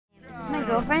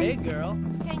girlfriend? Hey, girl.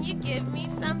 Can you give me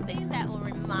something that will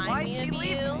remind me of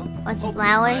you? Want some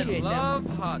flowers? I love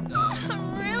hot dogs.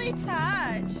 I'm really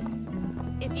touched.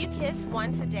 If you kiss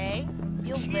once a day,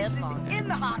 you'll live longer. In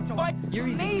the hot dog. You're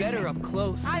even better up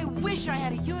close. I wish I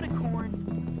had a unicorn.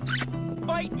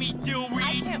 Fight me, Dillweed!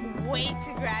 I can't wait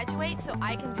to graduate so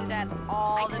I can do that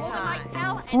all the time.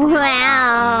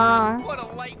 Wow. What a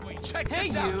lightweight! Check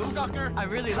this out, sucker! I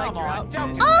really like your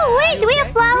outfit. Oh wait, do we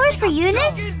have flowers for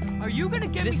Eunice? Are you gonna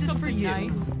give me something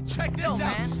nice? Check this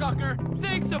out, sucker!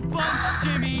 Thanks a bunch,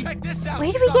 Jimmy. Check this out,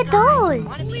 Where do we get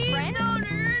those? Please don't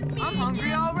hurt me. I'm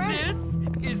hungry already.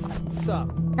 This is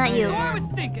Sup? Not you. so I was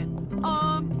thinking.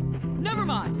 Never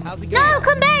mind. How's it going? No,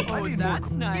 come back! Oh,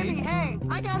 that's nice. Jimmy, hey,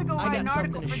 I gotta go write an got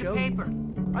article something to for show the you. paper.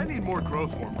 I need more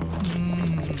growth hormone.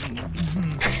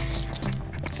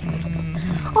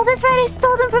 Oh, that's right, I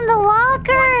stole them from the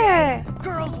locker!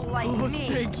 Girls will like Oh, me.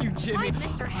 thank you, Jimmy.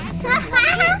 Mr.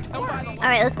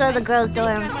 Alright, let's go to the girls'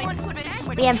 dorm.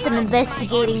 We have some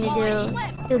investigating to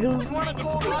do. Do-do. Do-do,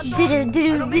 I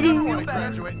do-do, want do-do. to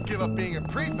graduate and give up being a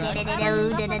prefect.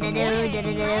 Do-do-do, do-do-do,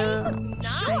 do-do-do.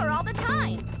 Sure, all the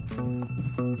time.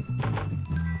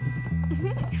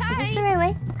 Is this the right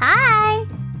way? Hi!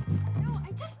 No,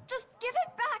 just give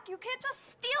it back. You can't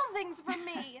just steal things from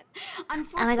me. Oh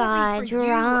my god,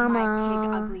 drama. My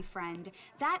pig ugly friend.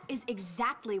 That is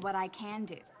exactly what I can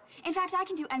do. In fact, I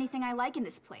can do anything I like in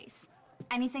this place.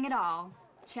 Anything at all.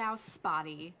 Ciao,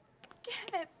 Spotty.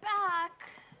 Give it back.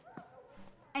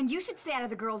 And you should stay out of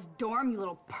the girls' dorm, you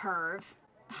little perv.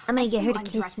 I'm gonna I get see her you to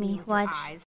kiss undressing me. with your Watch. eyes.